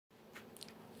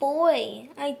boy,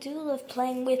 I do love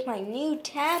playing with my new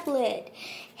tablet.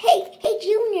 Hey,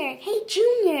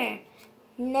 Junior.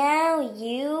 Now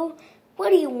you,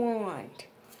 what do you want?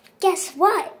 Guess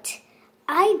what?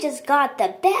 I just got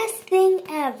the best thing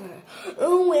ever.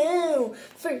 Oh, wow.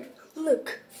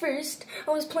 First,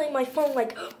 I was playing my phone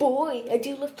like, boy, I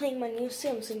do love playing my new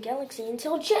Samsung Galaxy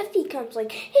until Jeffy comes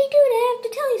like, hey, dude, I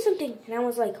have to tell you something. And I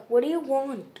was like, what do you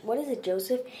want? What is it,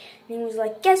 Joseph? And he was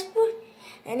like, guess what?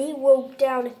 And he wrote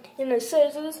down in the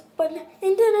scissors button,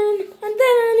 and then,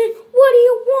 what do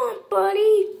you want,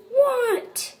 buddy?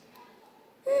 What?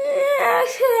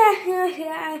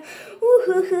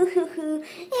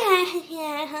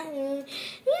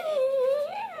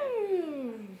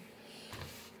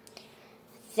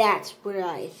 That's what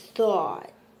I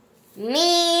thought.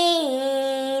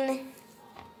 Mean.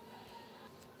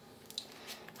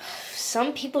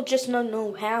 Some people just don't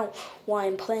know why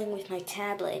I'm playing with my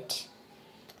tablet.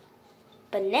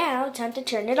 But now, time to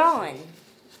turn it on.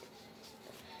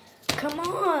 Come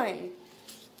on.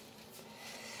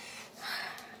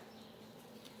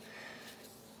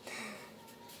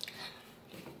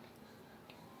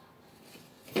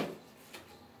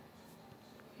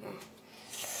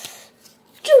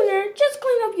 Junior, just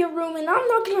clean up your room and I'm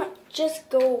not gonna just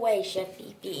go away,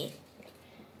 Jeffy B.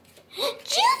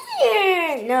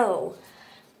 Junior! No,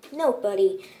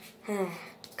 buddy.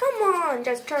 Come on,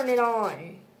 just turn it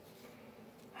on.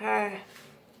 I'm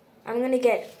gonna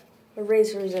get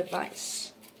Eraser's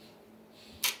advice.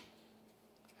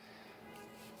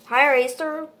 Hi,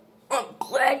 Eraser. I'm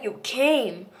glad you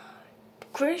came.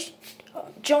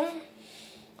 John,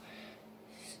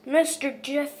 Mr.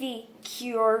 Jeffy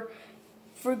here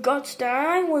forgot that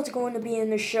I was going to be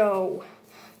in the show.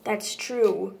 That's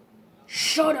true.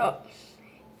 Shut up.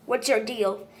 What's your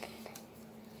deal?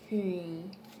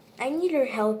 I need your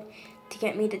help to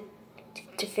get me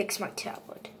to fix my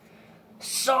tablet.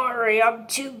 Sorry, I'm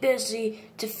too busy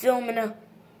to film in a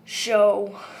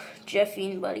show.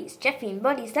 Jeffy and Buddies. Jeffy and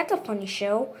Buddies, that's a funny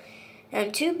show. And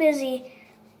I'm too busy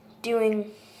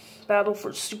doing Battle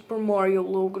for Super Mario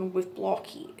Logan with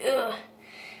Blocky. Ugh.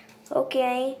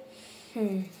 Okay.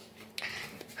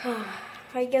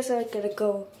 I guess I gotta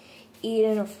go eat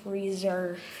in a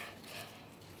freezer.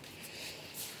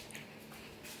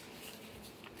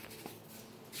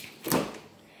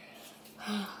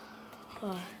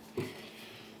 uh.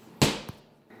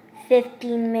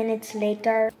 15 minutes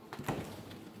later.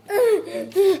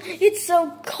 It's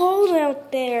so cold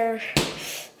out there.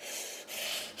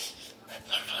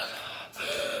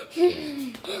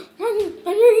 I'm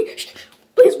ready.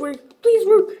 Please work.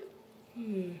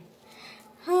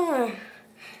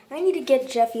 I need to get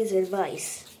Jeffy's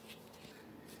advice.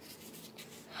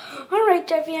 Alright,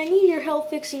 Jeffy, I need your help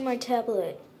fixing my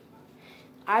tablet.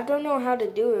 I don't know how to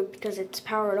do it because it's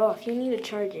powered off. You need to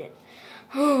charge it.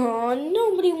 Oh,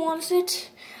 nobody wants it.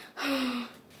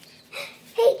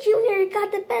 Hey, Junior, you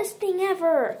got the best thing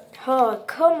ever. Oh,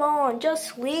 come on,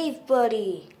 just leave,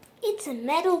 buddy. It's a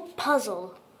metal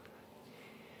puzzle.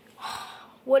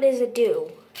 What does it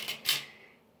do?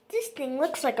 This thing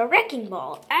looks like a wrecking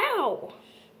ball. Ow!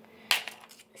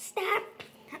 Stop.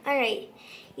 Alright,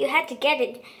 you have to get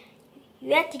it.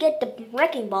 You have to get the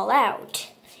wrecking ball out.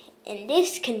 And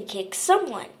this can kick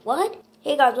someone. What?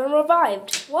 Hey guys, I'm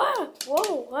revived.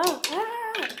 Whoa,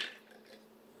 ah.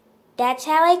 That's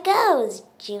how it goes,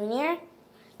 Junior.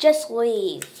 Just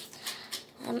leave.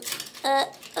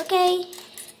 Okay.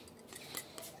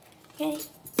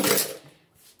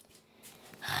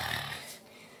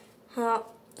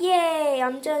 Yay,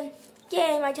 I'm done.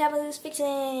 Yay, my tablet is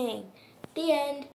fixing. The end.